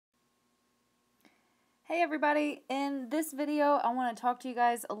Hey everybody, in this video I want to talk to you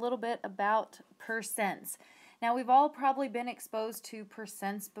guys a little bit about percents. Now we've all probably been exposed to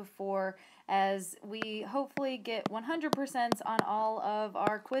percents before as we hopefully get 100% on all of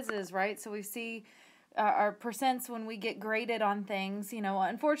our quizzes, right? So we see our percents when we get graded on things. You know,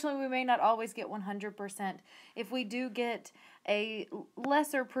 unfortunately we may not always get 100%. If we do get a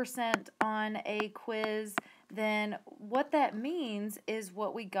lesser percent on a quiz, then what that means is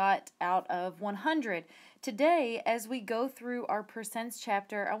what we got out of 100. Today, as we go through our percents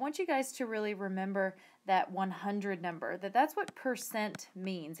chapter, I want you guys to really remember that 100 number, that's what percent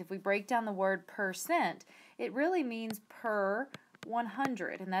means. If we break down the word percent, it really means per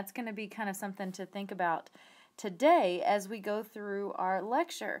 100, and that's going to be kind of something to think about today as we go through our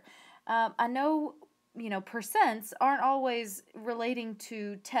lecture. I know percents aren't always relating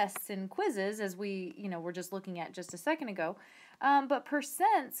to tests and quizzes as we, were just looking at just a second ago. But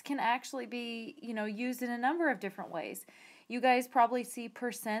percents can actually be, used in a number of different ways. You guys probably see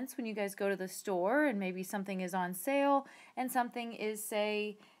percents when you guys go to the store and maybe something is on sale and something is,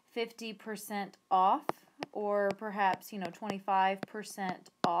 say, 50% off or perhaps, 25%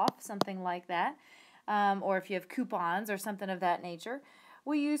 off, something like that. Or if you have coupons or something of that nature.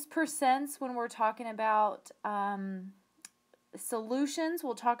 We use percents when we're talking about solutions.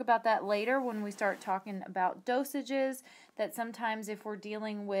 We'll talk about that later when we start talking about dosages, that sometimes if we're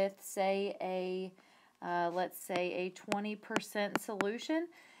dealing with, say, let's say a 20% solution,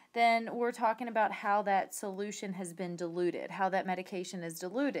 then we're talking about how that solution has been diluted, how that medication is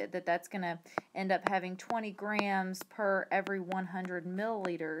diluted, that's going to end up having 20 grams per every 100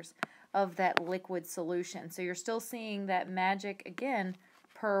 milliliters of that liquid solution. So you're still seeing that magic, again,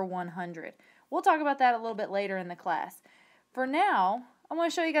 per 100. We'll talk about that a little bit later in the class. For now, I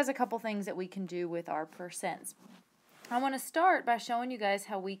want to show you guys a couple things that we can do with our percents. I want to start by showing you guys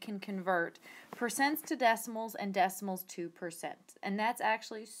how we can convert percents to decimals and decimals to percent. And that's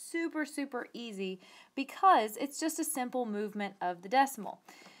actually super, super easy because it's just a simple movement of the decimal.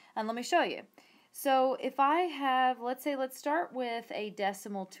 And let me show you. So if I have, let's start with a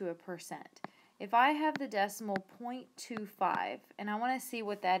decimal to a percent. If I have the decimal 0.25 and I want to see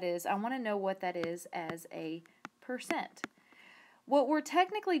what that is, I want to know what that is as a percent. What we're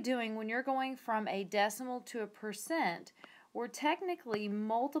technically doing when you're going from a decimal to a percent, we're technically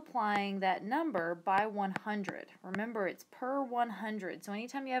multiplying that number by 100. Remember, it's per 100. So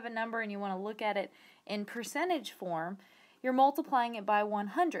anytime you have a number and you want to look at it in percentage form, you're multiplying it by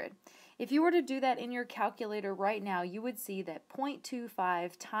 100. If you were to do that in your calculator right now, you would see that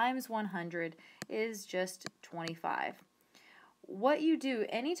 0.25 times 100 is just 25. What you do,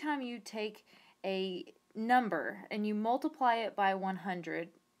 anytime you take a number and you multiply it by 100,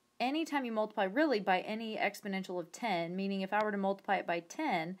 anytime you multiply really by any exponential of 10, meaning if I were to multiply it by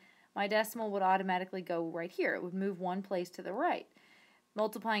 10, my decimal would automatically go right here. It would move one place to the right.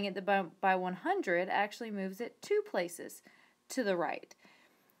 Multiplying it by 100 actually moves it 2 places to the right.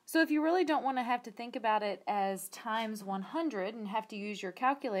 So if you really don't want to have to think about it as times 100 and have to use your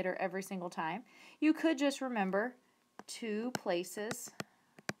calculator every single time, you could just remember 2 places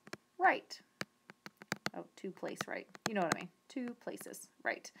right. Oh, 2 place right. You know what I mean. 2 places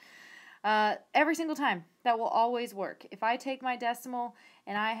right. Every single time. That will always work. If I take my decimal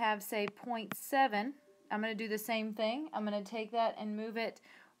and I have, say, 0.7, I'm going to do the same thing. I'm going to take that and move it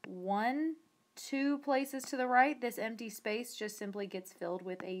 2 places to the right. This empty space just simply gets filled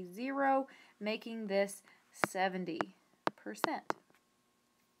with a 0, making this 70%.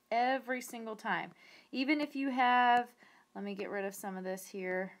 Every single time. Even if you have, let me get rid of some of this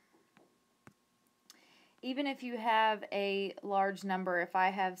here. Even if you have a large number, if I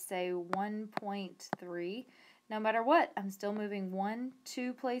have, say, 1.3, no matter what, I'm still moving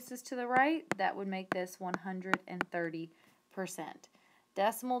 2 places to the right. That would make this 130%.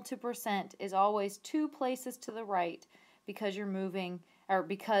 Decimal to percent is always 2 places to the right because you're moving, or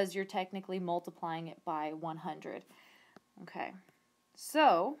because you're technically multiplying it by 100. Okay,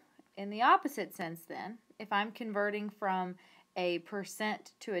 so in the opposite sense then, if I'm converting from a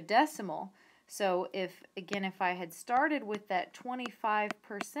percent to a decimal, so if I had started with that 25%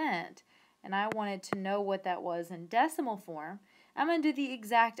 and I wanted to know what that was in decimal form, I'm going to do the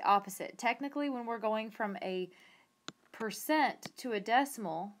exact opposite. Technically, when we're going from a percent to a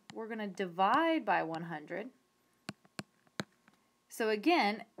decimal, we're going to divide by 100. So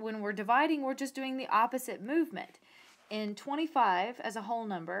again, when we're dividing, we're just doing the opposite movement. In 25 as a whole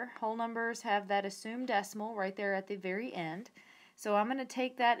numbers have that assumed decimal right there at the very end. So I'm going to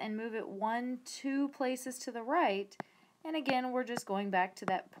take that and move it 2 places to the right. And again, we're just going back to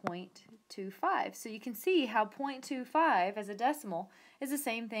that 0.25. So you can see how 0.25 as a decimal is the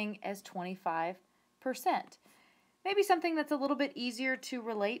same thing as 25 Maybe something that's a little bit easier to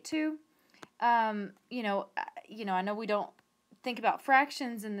relate to. You know, I know we don't think about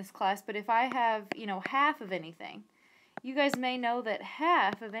fractions in this class, but if I have, half of anything, you guys may know that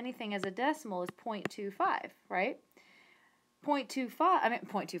half of anything as a decimal is 0.25, right?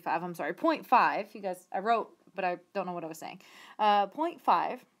 0.5, you guys, I wrote, but I don't know what I was saying.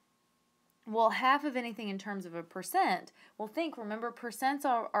 0.5, well, half of anything in terms of a percent, well, remember, percents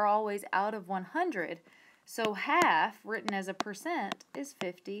are always out of 100, so half, written as a percent, is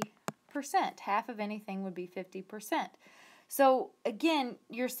 50%. Half of anything would be 50%. So, again,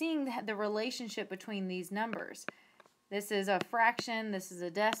 you're seeing the relationship between these numbers. This is a fraction, this is a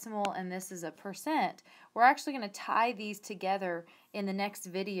decimal, and this is a percent. We're actually going to tie these together in the next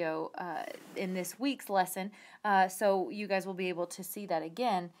video in this week's lesson, so you guys will be able to see that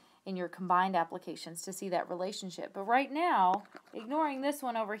again in your combined applications to see that relationship. But right now, ignoring this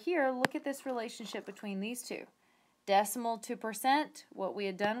one over here, look at this relationship between these two. Decimal to percent, what we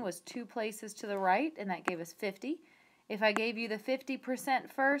had done was 2 places to the right, and that gave us 50. If I gave you the 50%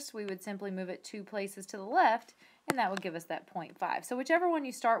 first, we would simply move it 2 places to the left, and that would give us that 0.5. So whichever one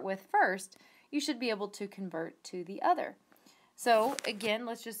you start with first, you should be able to convert to the other. So again,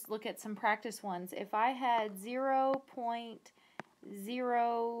 let's just look at some practice ones. If I had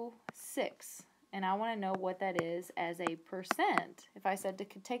 0.06, and I want to know what that is as a percent, if I said to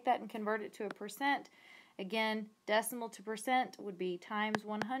take that and convert it to a percent, again, decimal to percent would be times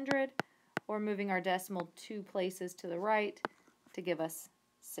 100, or moving our decimal 2 places to the right to give us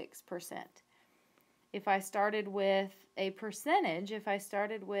 6%. If I started with a percentage, if I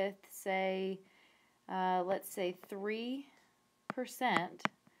started with, say, let's say 3%,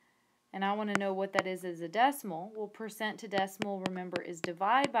 and I want to know what that is as a decimal, well, percent to decimal, remember, is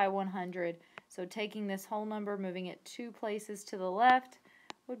divide by 100, so taking this whole number, moving it 2 places to the left,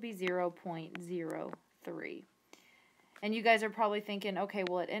 would be 0.03. And you guys are probably thinking, okay,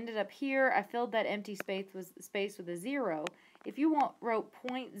 well, it ended up here. I filled that empty space with a 0. If you wrote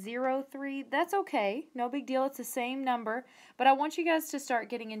 0.03, that's okay. No big deal. It's the same number. But I want you guys to start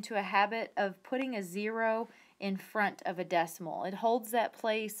getting into a habit of putting a 0 in front of a decimal. It holds that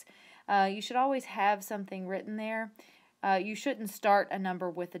place. You should always have something written there. You shouldn't start a number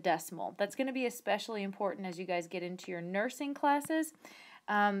with a decimal. That's going to be especially important as you guys get into your nursing classes,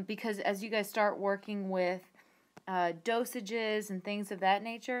 because as you guys start working with dosages and things of that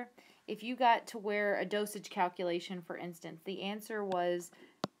nature, if you got to where a dosage calculation, for instance, the answer was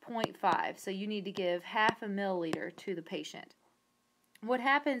 0.5, so you need to give half a milliliter to the patient. What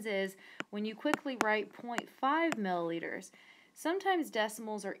happens is when you quickly write 0.5 milliliters, sometimes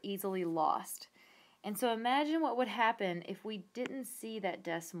decimals are easily lost. And so imagine what would happen if we didn't see that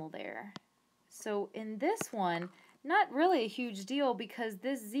decimal there. So in this one, not really a huge deal, because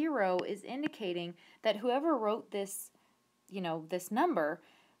this 0 is indicating that whoever wrote this, this number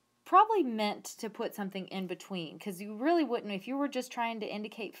probably meant to put something in between, because you really wouldn't, if you were just trying to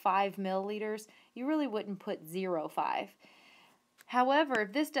indicate 5 milliliters, you really wouldn't put 0.5. However,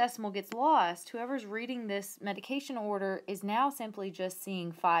 if this decimal gets lost, whoever's reading this medication order is now simply just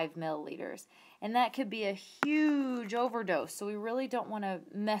seeing 5 milliliters. And that could be a huge overdose, so we really don't want to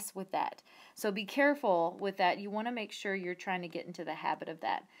mess with that. So be careful with that. You want to make sure you're trying to get into the habit of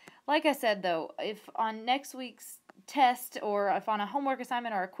that. Like I said, though, if on next week's test, or if on a homework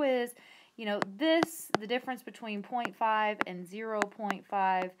assignment or a quiz, the difference between 0.5 and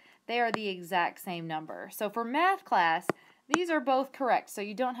 0.5, they are the exact same number. So for math class, these are both correct, so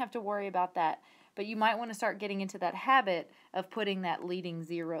you don't have to worry about that. But you might want to start getting into that habit of putting that leading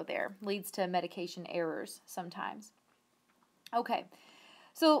 0 there. Leads to medication errors sometimes. Okay,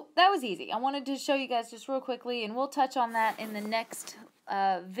 so that was easy. I wanted to show you guys just real quickly, and we'll touch on that in the next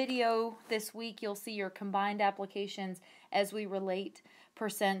video this week. You'll see your combined applications as we relate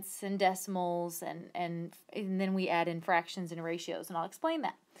percents and decimals, and then we add in fractions and ratios, and I'll explain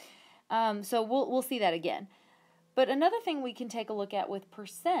that. So we'll see that again. But another thing we can take a look at with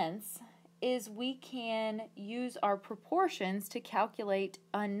percents is we can use our proportions to calculate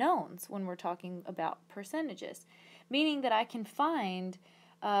unknowns when we're talking about percentages. Meaning that I can find,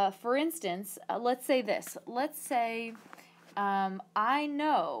 for instance, let's say this. Let's say I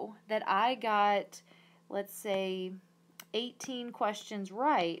know that I got, let's say, 18 questions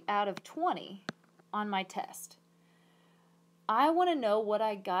right out of 20 on my test. I want to know what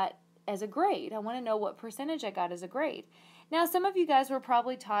I got as a grade. I want to know what percentage I got as a grade. Now, some of you guys were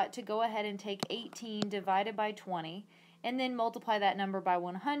probably taught to go ahead and take 18 divided by 20 and then multiply that number by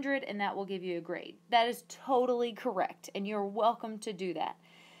 100, and that will give you a grade. That is totally correct, and you're welcome to do that.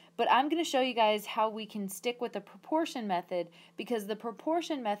 But I'm going to show you guys how we can stick with the proportion method, because the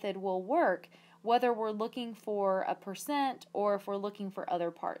proportion method will work whether we're looking for a percent or if we're looking for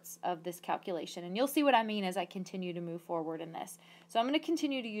other parts of this calculation. And you'll see what I mean as I continue to move forward in this. So I'm going to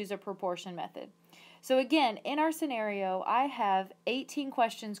continue to use a proportion method. So again, in our scenario, I have 18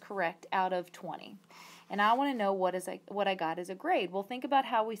 questions correct out of 20. And I want to know what I got as a grade. Well, think about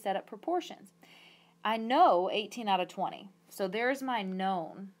how we set up proportions. I know 18 out of 20. So there's my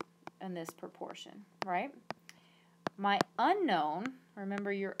known in this proportion, right? My unknown,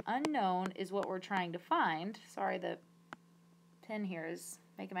 remember your unknown is what we're trying to find. Sorry, the pen here is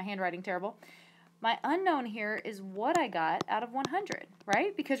making my handwriting terrible. My unknown here is what I got out of 100,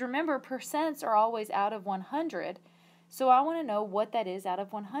 right? Because remember, percents are always out of 100. So I want to know what that is out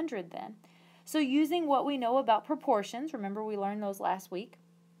of 100 then. So using what we know about proportions, remember we learned those last week.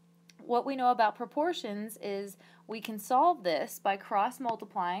 What we know about proportions is we can solve this by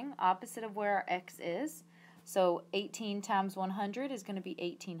cross-multiplying opposite of where our x is. So 18 times 100 is going to be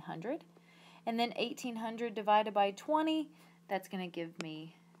 1800. And then 1800 divided by 20, that's going to give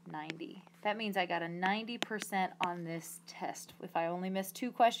me 90. That means I got a 90% on this test. If I only missed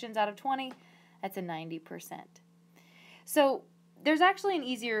 2 questions out of 20, that's a 90%. So there's actually an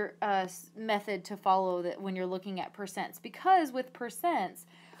easier method to follow that when you're looking at percents, because with percents,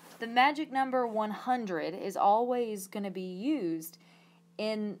 the magic number 100 is always going to be used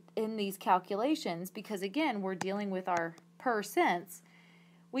in these calculations because, again, we're dealing with our percents.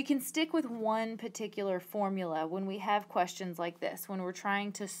 We can stick with one particular formula when we have questions like this, when we're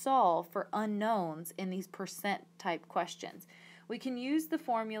trying to solve for unknowns in these percent type questions. We can use the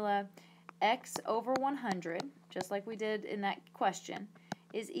formula x over 100, just like we did in that question,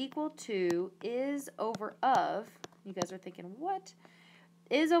 is equal to is over of. You guys are thinking, what?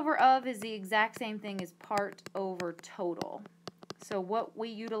 Is over of is the exact same thing as part over total. So what we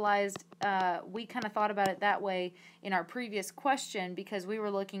utilized, we kind of thought about it that way in our previous question because we were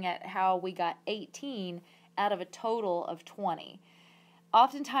looking at how we got 18 out of a total of 20.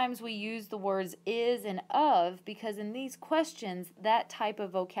 Oftentimes we use the words is and of because in these questions that type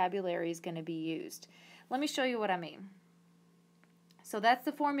of vocabulary is going to be used. Let me show you what I mean. So that's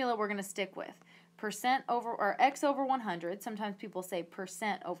the formula we're going to stick with. Percent over, or x over 100. Sometimes people say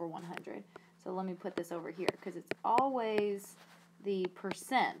percent over 100. So let me put this over here because it's always the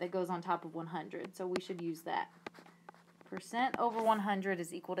percent that goes on top of 100. So we should use that. Percent over 100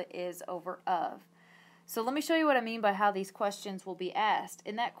 is equal to is over of. So let me show you what I mean by how these questions will be asked.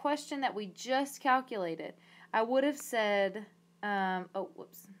 In that question that we just calculated, I would have said, oh,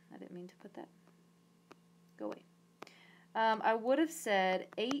 whoops, I didn't mean to put that. Go away. I would have said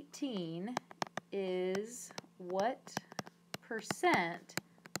 18 is what percent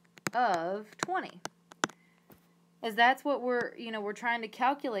of 20? As that's what we're trying to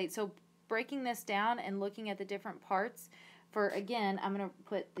calculate. So breaking this down and looking at the different parts for, again, I'm going to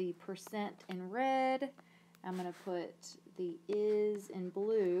put the percent in red. I'm going to put the is in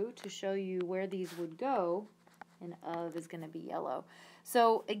blue to show you where these would go, and of is going to be yellow.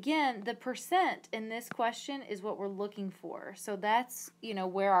 So again, the percent in this question is what we're looking for. So that's,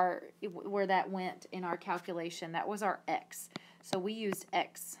 where that went in our calculation. That was our x. So we used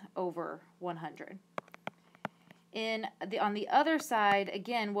x over 100. On the other side,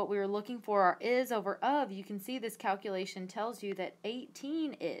 again, what we were looking for are is over of. You can see this calculation tells you that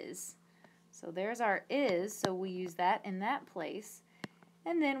 18 is. So there's our is, so we use that in that place.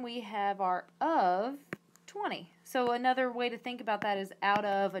 And then we have our of 20. So another way to think about that is out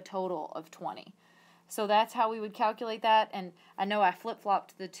of a total of 20. So that's how we would calculate that. And I know I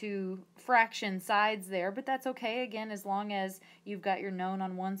flip-flopped the two fraction sides there, but that's okay. Again, as long as you've got your known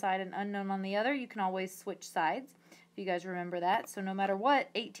on one side and unknown on the other, you can always switch sides. If you guys remember that. So no matter what,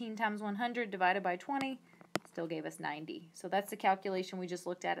 18 times 100 divided by 20 still gave us 90. So that's the calculation we just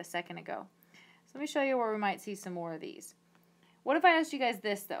looked at a second ago. So let me show you where we might see some more of these. What if I asked you guys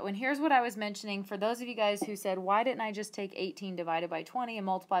this, though? And here's what I was mentioning for those of you guys who said, why didn't I just take 18 divided by 20 and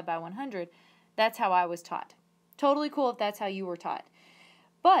multiply by 100? That's how I was taught. Totally cool if that's how you were taught.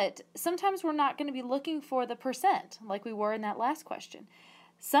 But sometimes we're not going to be looking for the percent like we were in that last question.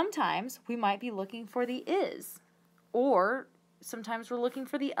 Sometimes we might be looking for the is, or sometimes we're looking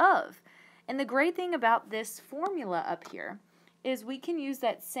for the of. And the great thing about this formula up here is we can use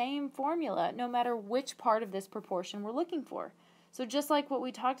that same formula no matter which part of this proportion we're looking for. So just like what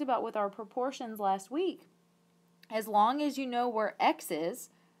we talked about with our proportions last week, as long as you know where x is,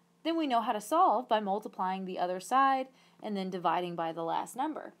 then we know how to solve by multiplying the other side and then dividing by the last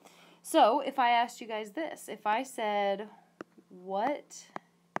number. So if I asked you guys this, if I said, what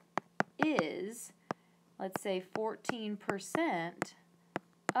is, let's say, 14%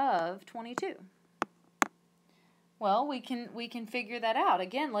 of 22? Well, we can figure that out.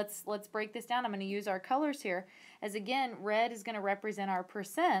 Again, let's break this down. I'm going to use our colors here. As again, red is going to represent our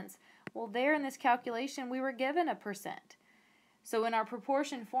percents. Well, there in this calculation, we were given a percent. So in our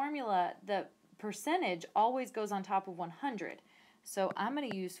proportion formula, the percentage always goes on top of 100. So I'm going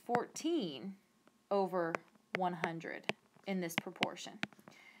to use 14 over 100 in this proportion.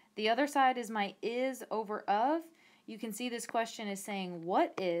 The other side is my is over of. You can see this question is saying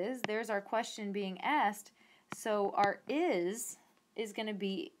what is. There's our question being asked. So our is going to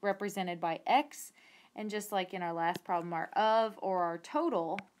be represented by x. And just like in our last problem, our of or our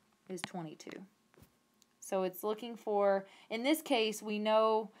total is 22. So it's looking for, in this case, we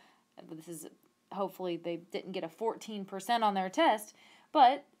know, this is, hopefully they didn't get a 14% on their test,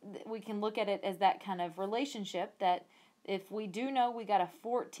 but we can look at it as that kind of relationship that if we do know we got a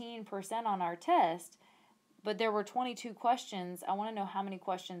 14% on our test, but there were 22 questions, I want to know how many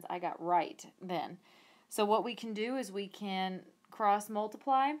questions I got right then. So what we can do is we can cross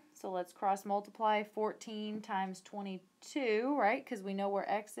multiply. So let's cross multiply 14 times 22, right? Because we know where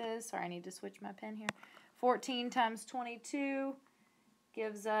x is. Sorry, I need to switch my pen here. 14 times 22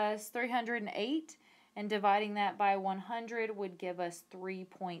 gives us 308, and dividing that by 100 would give us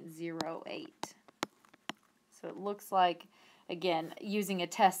 3.08. So it looks like, again, using a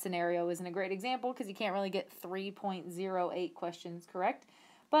test scenario isn't a great example because you can't really get 3.08 questions correct,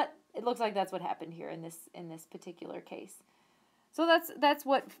 but it looks like that's what happened here in this particular case. So that's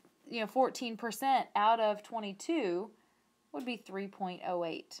what, 14% out of 22 would be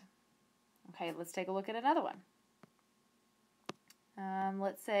 3.08. Okay, let's take a look at another one.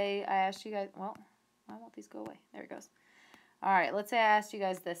 Let's say I asked you guys, well, why won't these go away? There it goes. All right, let's say I asked you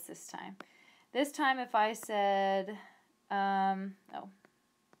guys this time. This time if I said,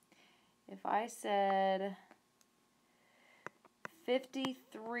 if I said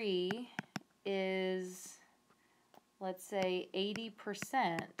 53 is, let's say,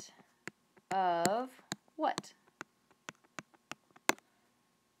 80% of what?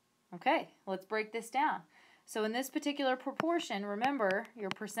 Okay, let's break this down. So in this particular proportion, remember, your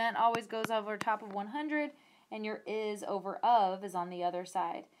percent always goes over top of 100, and your is over of is on the other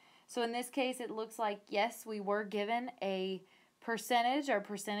side. So in this case, it looks like, yes, we were given a percentage. Our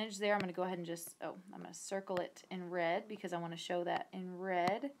percentage there, I'm going to go ahead and just, I'm going to circle it in red because I want to show that in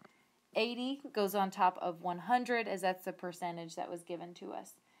red. 80 goes on top of 100 as that's the percentage that was given to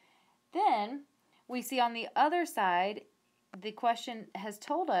us. Then we see on the other side, the question has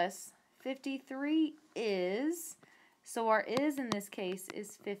told us 53 is, so our is in this case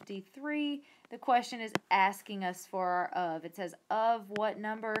is 53. The question is asking us for our of. It says of what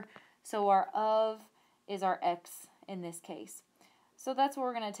number, so our of is our x in this case. So that's what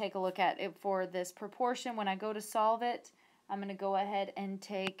we're going to take a look at it for this proportion. When I go to solve it, I'm going to go ahead and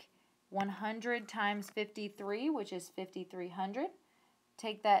take 100 times 53, which is 5,300.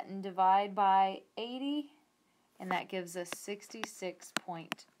 Take that and divide by 80, and that gives us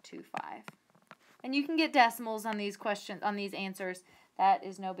 66.25. And you can get decimals on these questions, on these answers. That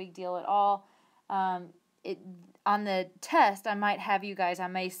is no big deal at all. On the test, I might have you guys, I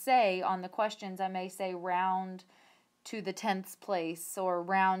may say on the questions, I may say round to the 10th place or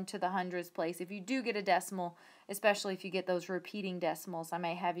round to the 100th place. If you do get a decimal, especially if you get those repeating decimals, I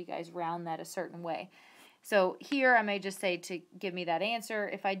may have you guys round that a certain way. So here I may just say to give me that answer.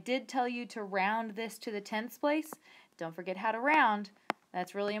 If I did tell you to round this to the 10th place, don't forget how to round.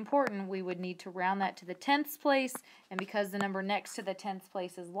 That's really important. We would need to round that to the 10th place, and because the number next to the 10th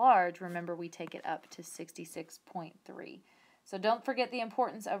place is large, remember we take it up to 66.3. So don't forget the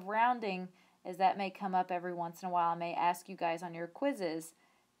importance of rounding, as that may come up every once in a while. I may ask you guys on your quizzes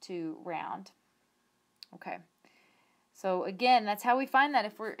to round. Okay. So again, that's how we find that.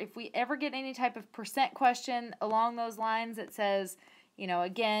 If we ever get any type of percent question along those lines that says,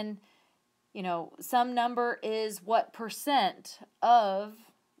 again, some number is what percent of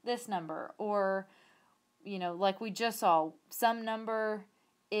this number, or, like we just saw, some number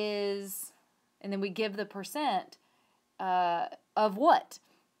is, and then we give the percent of what.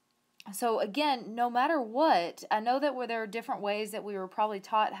 So again, no matter what, I know that there are different ways that we were probably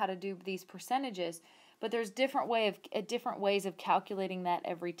taught how to do these percentages, but there's different ways of calculating that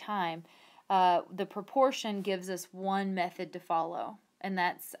every time. The proportion gives us one method to follow, and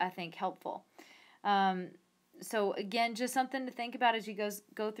that's, I think, helpful. So again, just something to think about as you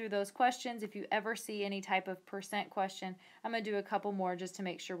go through those questions. If you ever see any type of percent question, I'm going to do a couple more just to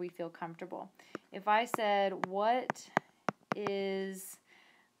make sure we feel comfortable. If I said, what is,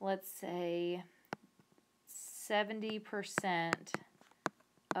 let's say, 70%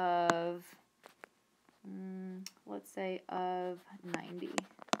 of, let's say, of 90.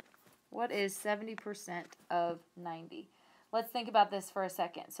 What is 70% of 90? Let's think about this for a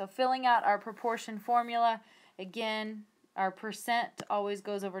second. So filling out our proportion formula, again, our percent always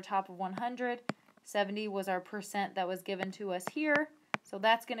goes over top of 100. 70 was our percent that was given to us here. So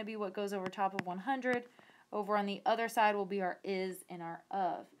that's going to be what goes over top of 100. Over on the other side will be our is and our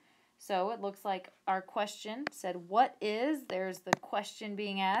of. So it looks like our question said, what is? There's the question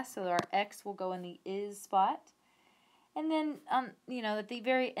being asked, so our X will go in the is spot. And then, at the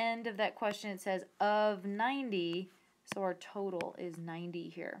very end of that question, it says of 90, so our total is 90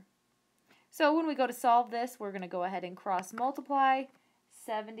 here. So when we go to solve this, we're going to go ahead and cross multiply.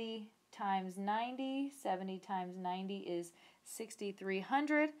 70 times 90, 70 times 90 is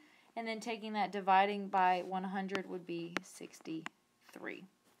 6,300. And then taking that, dividing by 100 would be 63.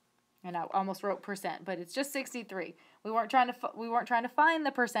 And I almost wrote percent, but it's just 63. We weren't trying to find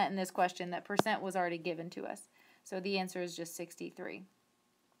the percent in this question. That percent was already given to us. So the answer is just 63.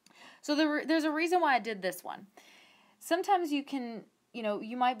 So there's a reason why I did this one. Sometimes you can,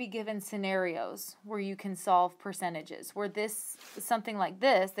 you might be given scenarios where you can solve percentages, where something like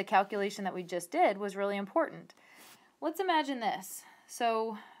this, the calculation that we just did, was really important. Let's imagine this.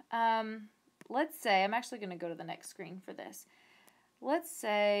 So let's say, I'm actually going to go to the next screen for this. Let's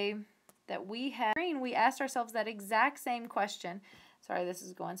say that we asked ourselves that exact same question. Sorry, this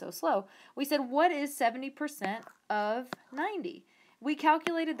is going so slow. We said, what is 70% of 90? We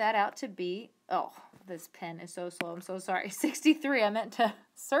calculated that out to be, oh, this pen is so slow. I'm so sorry. 63. I meant to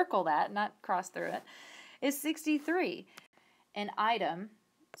circle that, not cross through it. Is 63. An item,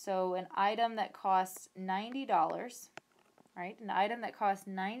 so an item that costs $90, right? An item that costs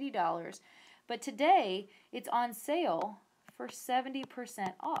 $90. But today, it's on sale for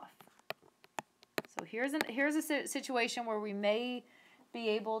 70% off. So here's a situation where we may be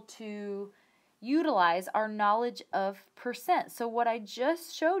able to utilize our knowledge of percent. So what I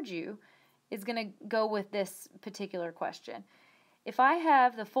just showed you is going to go with this particular question. If I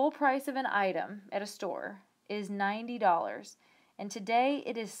have the full price of an item at a store is $90 and today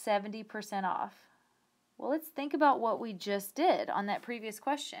it is 70% off. Well, let's think about what we just did on that previous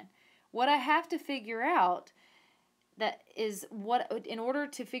question. What I have to figure out in order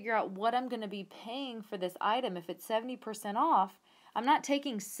to figure out what I'm going to be paying for this item, if it's 70% off, I'm not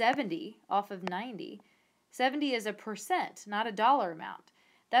taking 70 off of 90. 70 is a percent, not a dollar amount.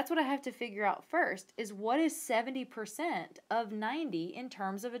 That's what I have to figure out first, is what is 70% of 90 in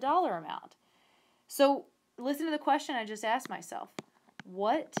terms of a dollar amount. So listen to the question I just asked myself.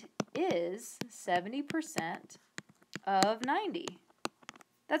 What is 70% of 90?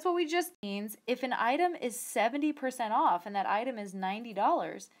 That's what we just means. If an item is 70% off and that item is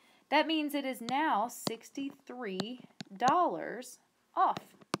 $90, that means it is now $63 off.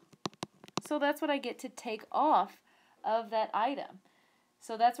 So that's what I get to take off of that item.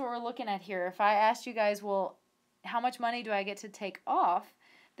 So that's what we're looking at here. If I asked you guys, well, how much money do I get to take off?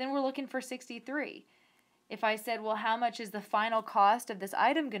 Then we're looking for 63. If I said, well, how much is the final cost of this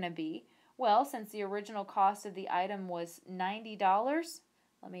item going to be? Well, since the original cost of the item was $90,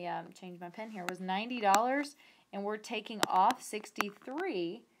 let me change my pen here, was $90, and we're taking off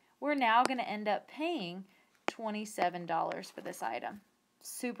 63, we're now going to end up paying $27 for this item.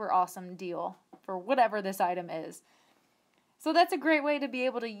 Super awesome deal for whatever this item is. So that's a great way to be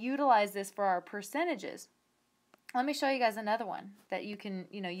able to utilize this for our percentages. Let me show you guys another one that you can,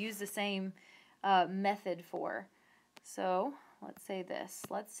 use the same method for. So let's say this.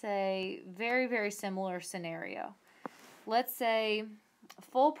 Let's say very, very similar scenario. Let's say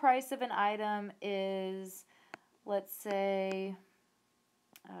full price of an item is, let's say,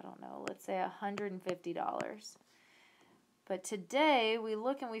 let's say $150. But today we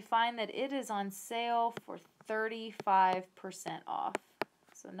look and we find that it is on sale for 35% off.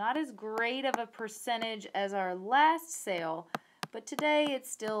 So not as great of a percentage as our last sale, but today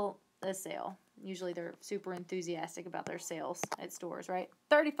it's still a sale. Usually they're super enthusiastic about their sales at stores, right?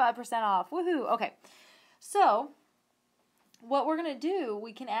 35% off, woohoo! Okay, so what we're going to do,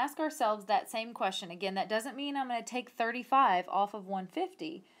 we can ask ourselves that same question. Again, that doesn't mean I'm going to take 35 off of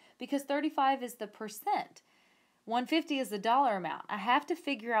 150 because 35 is the percent. 150 is the dollar amount. I have to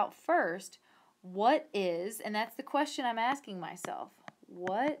figure out first what is, and that's the question I'm asking myself,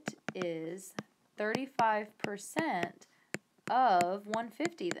 what is 35% of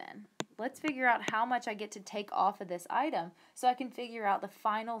 150 then? Let's figure out how much I get to take off of this item so I can figure out the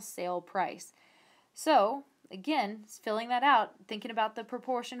final sale price. So, again, filling that out, thinking about the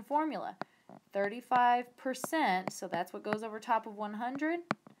proportion formula. 35%, so that's what goes over top of 100.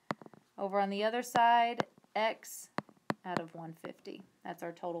 Over on the other side, X out of 150. That's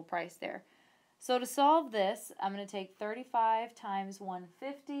our total price there. So to solve this, I'm going to take 35 times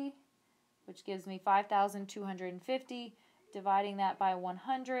 150 which gives me 5,250. Dividing that by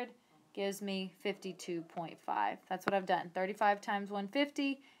 100 gives me 52.5. That's what I've done. 35 times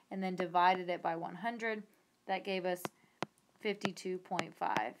 150 and then divided it by 100. That gave us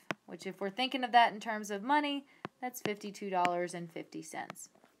 52.5, which if we're thinking of that in terms of money, that's $52.50.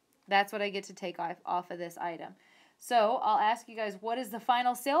 That's what I get to take off of this item. So I'll ask you guys, what is the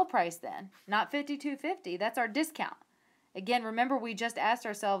final sale price then? Not $52.50. That's our discount. Again, remember we just asked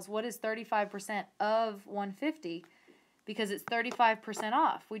ourselves, what is 35% of $150? Because it's 35%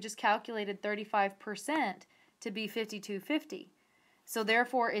 off. We just calculated 35% to be $52.50. So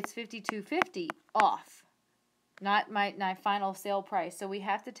therefore, it's $52.50 off, not my final sale price. So we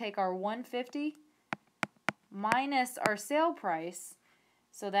have to take our $150 minus our sale price.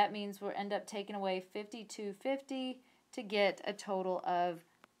 So that means we'll end up taking away $52.50 to get a total of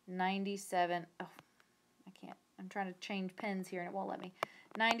 97. Oh, I can't. I'm trying to change pens here and it won't let me.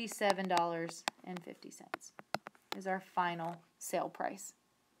 $97.50 is our final sale price.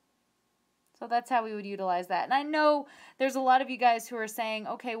 So that's how we would utilize that. And I know there's a lot of you guys who are saying,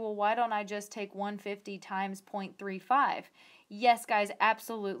 okay, well, why don't I just take 150 times 0.35? Yes, guys,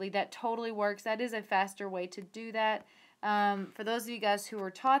 absolutely. That totally works. That is a faster way to do that. For those of you guys who were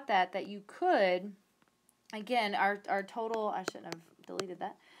taught that you could, again, our total, I shouldn't have deleted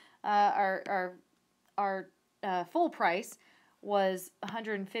that, our full price was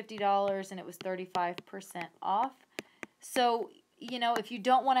 $150 and it was 35% off. So, you know, if you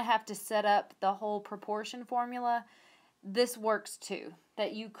don't want to have to set up the whole proportion formula, this works too.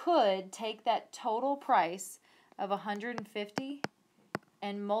 That you could take that total price of 150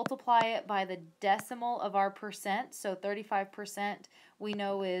 and multiply it by the decimal of our percent. So 35% we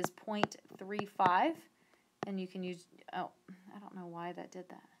know is 0.35. And you can use, oh, I don't know why that did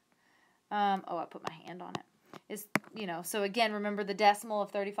that. Oh, I put my hand on it. Is, you know, so again, remember the decimal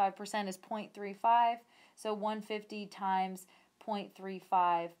of 35% is 0.35. So 150 times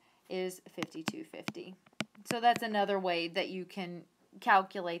 0.35 is 52.50. So that's another way that you can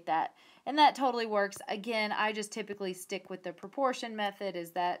calculate that. And that totally works. Again, I just typically stick with the proportion method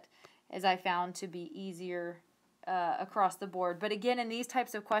as I found to be easier across the board. But again, in these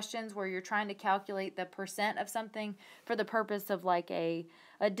types of questions where you're trying to calculate the percent of something for the purpose of like a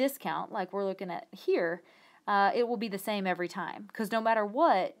discount, like we're looking at here, it will be the same every time. Because no matter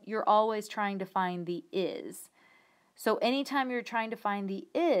what, you're always trying to find the is. So anytime you're trying to find the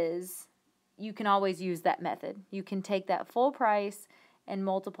is, you can always use that method. You can take that full price and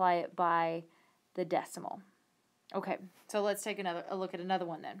multiply it by the decimal. Okay, so let's take a look at another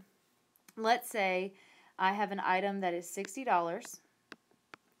one then. Let's say I have an item that is $60.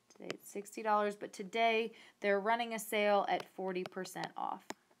 Today it's $60, but today they're running a sale at 40% off.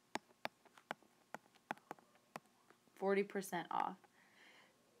 40% off.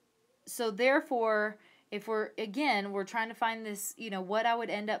 So therefore, if we're trying to find this, you know, what I would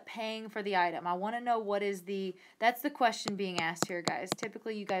end up paying for the item. I want to know what is that's the question being asked here, guys.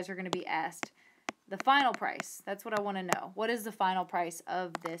 Typically, you guys are going to be asked the final price. That's what I want to know. What is the final price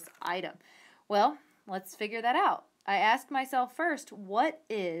of this item? Well, let's figure that out. I asked myself first, what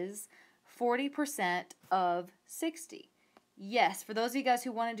is 40% of 60? Yes, for those of you guys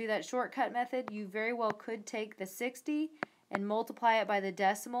who want to do that shortcut method, you very well could take the 60 and multiply it by the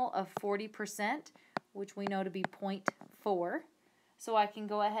decimal of 40%, which we know to be 0.4. So I can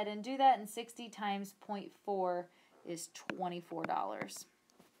go ahead and do that, and 60 times 0.4 is $24.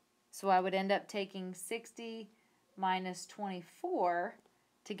 So I would end up taking 60 minus 24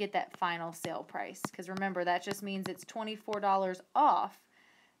 to get that final sale price. Because remember, that just means it's $24 off.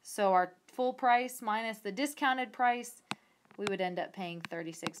 So our full price minus the discounted price, we would end up paying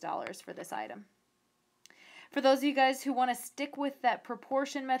 $36 for this item. For those of you guys who want to stick with that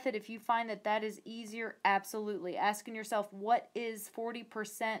proportion method, if you find that is easier, absolutely. Asking yourself, what is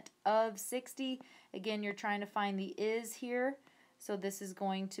 40% of 60? Again, you're trying to find the is here. So this is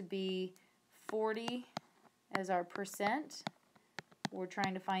going to be 40 as our percent. We're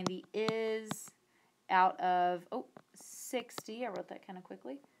trying to find the is out of 60. I wrote that kind of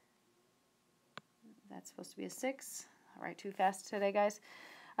quickly. That's supposed to be a 6. All right, too fast today, guys.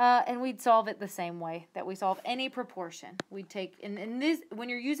 And we'd solve it the same way that we solve any proportion. We'd take, in this, when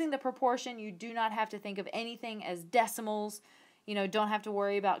you're using the proportion, you do not have to think of anything as decimals. You know, don't have to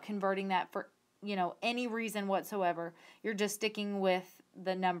worry about converting that for, you know, any reason whatsoever. You're just sticking with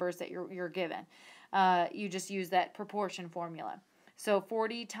the numbers that you're given. You just use that proportion formula. So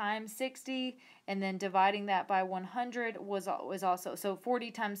 40 times 60, and then dividing that by 100 was also, so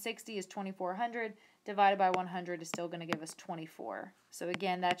 40 times 60 is 2,400. Divided by 100 is still going to give us 24. So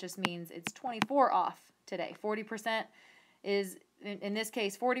again, that just means it's 24 off today. 40% is, in this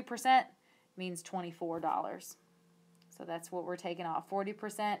case, 40% means $24. So that's what we're taking off.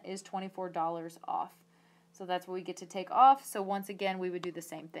 40% is $24 off. So that's what we get to take off. So once again, we would do the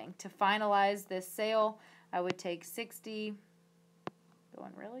same thing. To finalize this sale, I would take 60,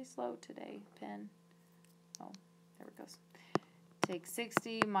 going really slow today, pen. Oh, there it goes. Take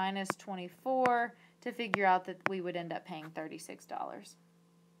 60 minus 24 to figure out that we would end up paying $36.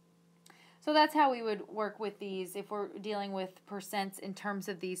 So that's how we would work with these if we're dealing with percents in terms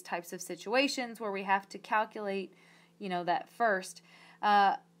of these types of situations where we have to calculate, that first.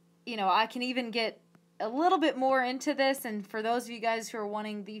 I can even get a little bit more into this, and for those of you guys who are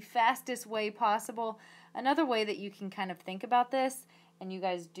wanting the fastest way possible, another way that you can kind of think about this, and you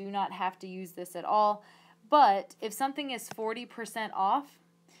guys do not have to use this at all, but if something is 40% off,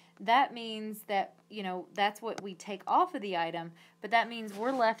 that means that, that's what we take off of the item, but that means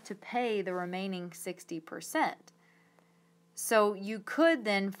we're left to pay the remaining 60%. So you could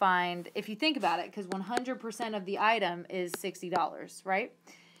then find, if you think about it, because 100% of the item is $60, right?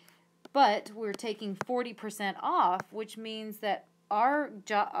 But we're taking 40% off, which means that our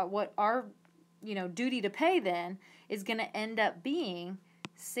duty to pay then is going to end up being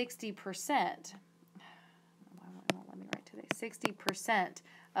 60%. Why won't let me write today? 60%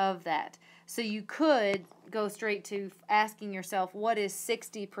 of that. So you could go straight to asking yourself, what is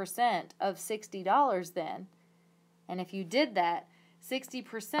 60% of $60 then? And if you did that,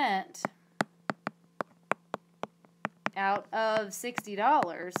 60% out of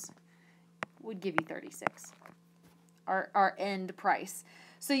 $60 would give you $36, our end price.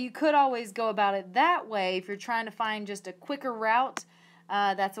 So you could always go about it that way. If you're trying to find just a quicker route,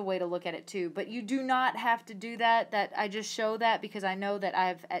 that's a way to look at it too. But you do not have to do that. That I just show that because I know that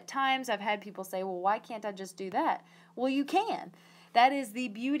at times I've had people say, well, why can't I just do that? Well, you can. That is the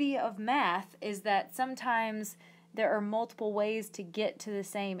beauty of math, is that sometimes there are multiple ways to get to the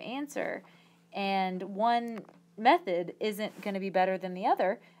same answer, and one method isn't going to be better than the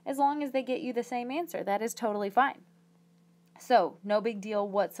other as long as they get you the same answer. That is totally fine. So no big deal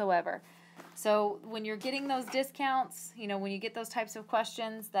whatsoever. So when you're getting those discounts, when you get those types of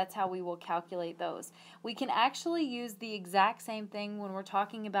questions, that's how we will calculate those. We can actually use the exact same thing when we're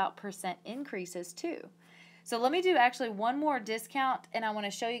talking about percent increases too. So let me do actually one more discount, and I want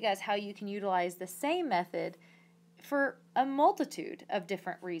to show you guys how you can utilize the same method for a multitude of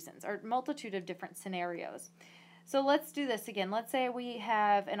different reasons or multitude of different scenarios. So let's do this again. Let's say we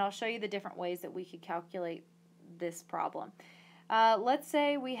have, and I'll show you the different ways that we could calculate this problem. Let's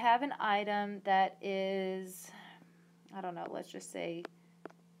say we have an item that is, let's just say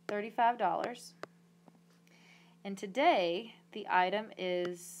 $35. And today the item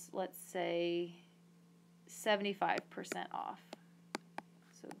is, let's say, 75% off.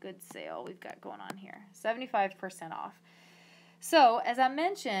 So good sale we've got going on here. 75% off. So as I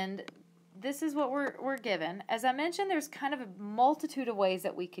mentioned, this is what we're given. As I mentioned, there's kind of a multitude of ways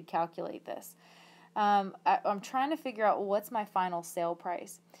that we could calculate this. I'm trying to figure out what's my final sale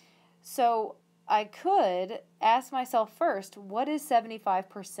price. So I could ask myself first, what is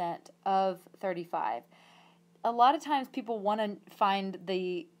 75% of 35? A lot of times people want to find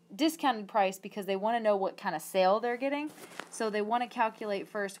the discounted price because they want to know what kind of sale they're getting. So they want to calculate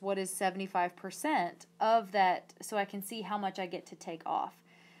first what is 75% of that so I can see how much I get to take off.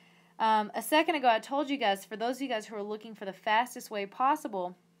 A second ago I told you guys, for those of you guys who are looking for the fastest way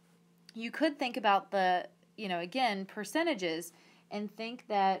possible, you could think about the, again, percentages and think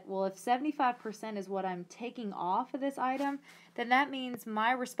that, well, if 75% is what I'm taking off of this item, then that means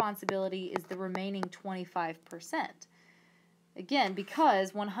my responsibility is the remaining 25%. Again,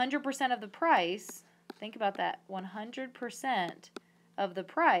 because 100% of the price, think about that, 100% of the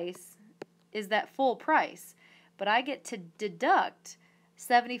price is that full price, but I get to deduct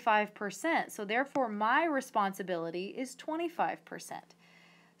 75%, so therefore my responsibility is 25%.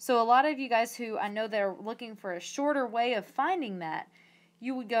 So a lot of you guys who I know that are looking for a shorter way of finding that,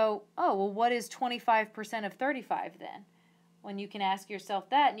 you would go, oh, well, what is 25% of 35 then? When you can ask yourself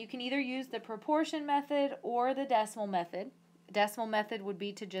that, and you can either use the proportion method or the decimal method. Decimal method would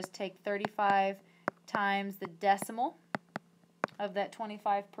be to just take 35 times the decimal of that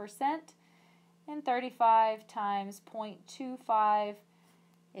 25%, and 35 times 0.25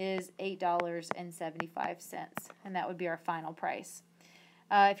 is $8.75, and that would be our final price.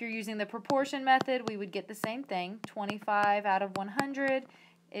 If you're using the proportion method, we would get the same thing. 25 out of 100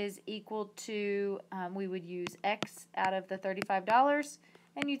 is equal to, we would use X out of the $35,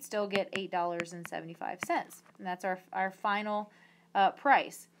 and you'd still get $8.75. And that's our final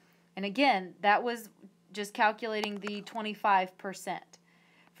price. And again, that was just calculating the 25%.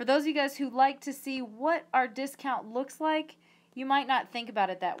 For those of you guys who like to see what our discount looks like, you might not think about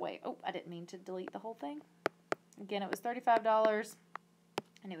it that way. Oh, I didn't mean to delete the whole thing. Again, it was $35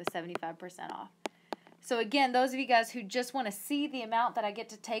 and it was 75% off. So again, those of you guys who just want to see the amount that I get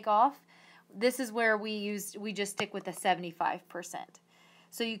to take off, this is where we just stick with the 75%.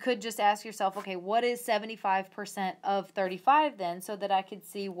 So you could just ask yourself, okay, what is 75% of 35 then, so that I could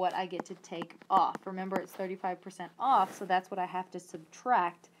see what I get to take off. Remember, it's 35% off, so that's what I have to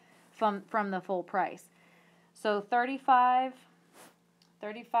subtract from the full price. So 35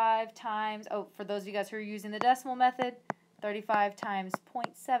 times, oh, for those of you guys who are using the decimal method, 35 times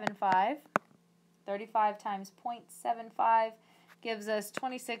 0.75. 35 times 0.75 gives us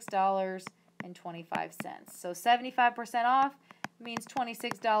 $26.25. So 75% off means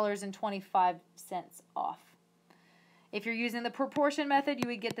 $26.25 off. If you're using the proportion method, you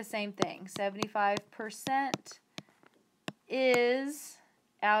would get the same thing. 75% is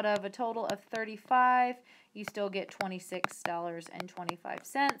out of a total of 35, you still get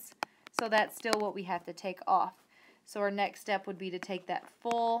 $26.25. So that's still what we have to take off. So our next step would be to take that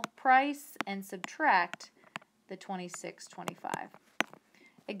full price and subtract the $26.25.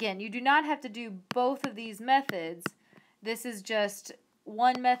 Again, you do not have to do both of these methods. This is just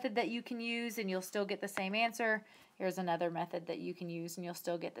one method that you can use and you'll still get the same answer. Here's another method that you can use and you'll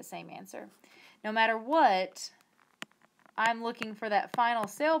still get the same answer. No matter what, I'm looking for that final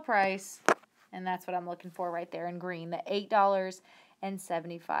sale price, and that's what I'm looking for right there in green, the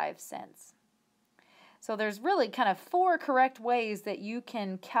 $8.75. So there's really kind of 4 correct ways that you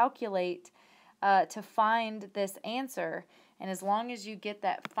can calculate to find this answer. And as long as you get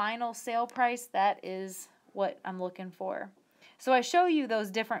that final sale price, that is what I'm looking for. So I show you those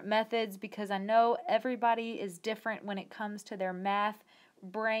different methods because I know everybody is different when it comes to their math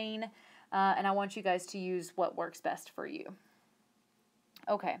brain, and I want you guys to use what works best for you.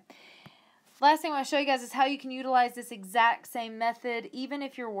 Okay. Last thing I want to show you guys is how you can utilize this exact same method even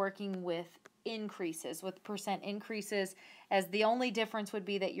if you're working with increases, with percent increases, as the only difference would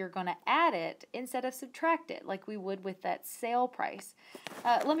be that you're going to add it instead of subtract it like we would with that sale price.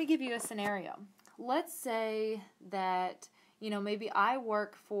 Let me give you a scenario. Let's say that, maybe I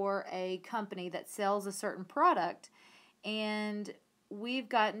work for a company that sells a certain product, and we've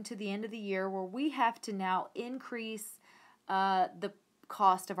gotten to the end of the year where we have to now increase the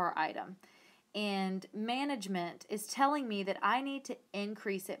cost of our item. And management is telling me that I need to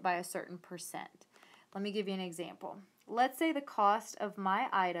increase it by a certain percent. Let me give you an example. Let's say the cost of my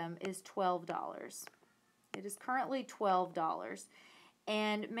item is $12. It is currently $12.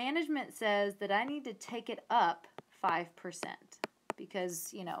 And management says that I need to take it up 5%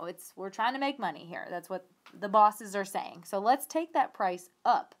 because, we're trying to make money here. That's what the bosses are saying. So let's take that price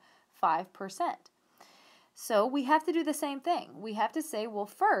up 5%. So we have to do the same thing. We have to say, well,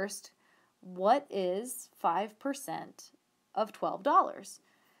 first, what is 5% of $12?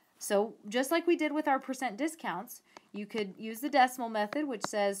 So just like we did with our percent discounts, you could use the decimal method, which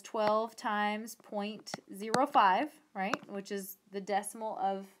says 12 times 0.05, right, which is the decimal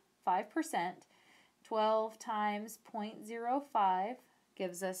of 5%. 12 times 0.05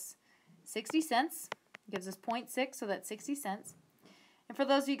 gives us 60 cents, gives us 0.6, so that's 60 cents. And for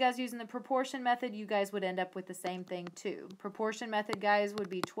those of you guys using the proportion method, you guys would end up with the same thing too. Proportion method, guys, would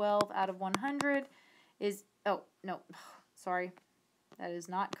be 12 out of 100 is, oh, no, sorry, that is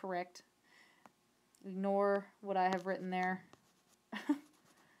not correct. Ignore what I have written there.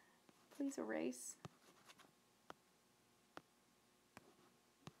 Please erase.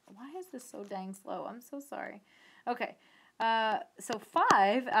 Why is this so dang slow? I'm so sorry. Okay, so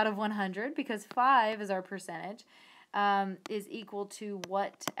 5 out of 100, because 5 is our percentage, is equal to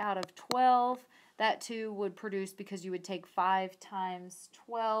what out of 12? That too would produce, because you would take 5 times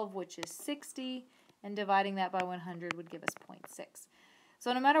 12, which is 60, and dividing that by 100 would give us 0.6.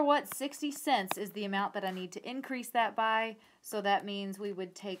 So no matter what, 60 cents is the amount that I need to increase that by. So that means we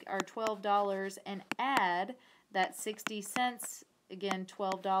would take our $12 and add that 60 cents. Again,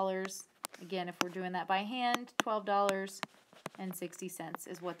 $12. Again, if we're doing that by hand, $12.60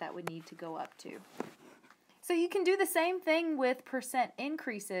 is what that would need to go up to. So you can do the same thing with percent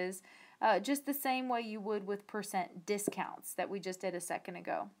increases, just the same way you would with percent discounts that we just did a second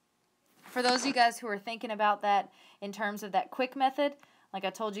ago. For those of you guys who are thinking about that in terms of that quick method, like I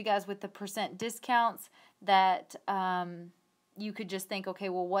told you guys with the percent discounts, that you could just think, okay,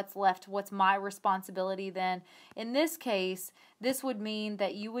 well, what's left? What's my responsibility then? In this case, this would mean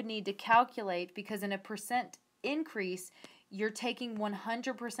that you would need to calculate, because in a percent increase, you're taking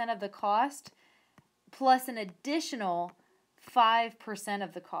 100% of the cost plus an additional 5%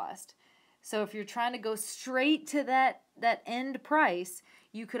 of the cost. So if you're trying to go straight to that end price,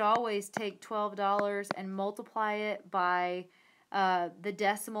 you could always take $12 and multiply it by the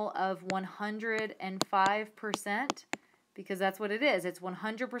decimal of 105%, because that's what it is. It's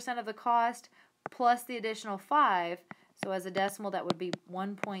 100% of the cost plus the additional 5. So as a decimal, that would be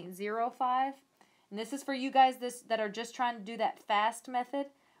 1.05. And this is for you guys that are just trying to do that fast method.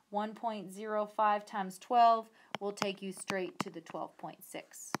 1.05 times 12 will take you straight to the 12.6,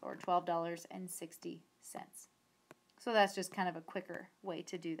 or $12.60. So that's just kind of a quicker way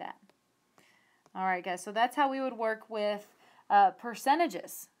to do that. All right, guys, so that's how we would work with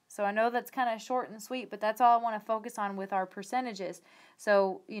percentages. So I know that's kind of short and sweet, but that's all I want to focus on with our percentages.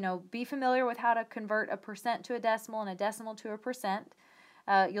 So, be familiar with how to convert a percent to a decimal and a decimal to a percent.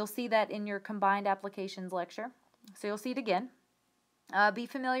 You'll see that in your combined applications lecture. So you'll see it again. Be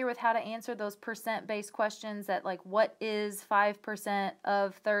familiar with how to answer those percent-based questions that, like, what is 5%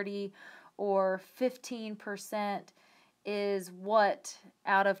 of 30, or 15% is what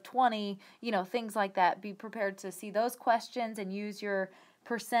out of 20, things like that. Be prepared to see those questions and use your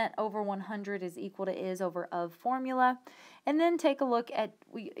percent over 100 is equal to is over of formula. And then take a look at,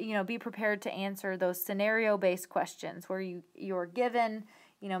 be prepared to answer those scenario-based questions where you're given,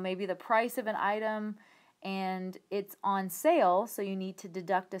 maybe the price of an item and it's on sale, so you need to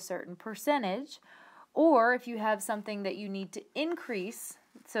deduct a certain percentage. Or if you have something that you need to increase,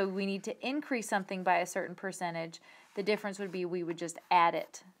 so we need to increase something by a certain percentage, the difference would be we would just add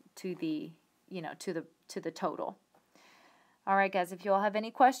it to the, to the total. All right, guys, if you all have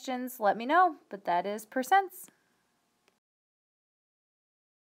any questions, let me know, but that is percents.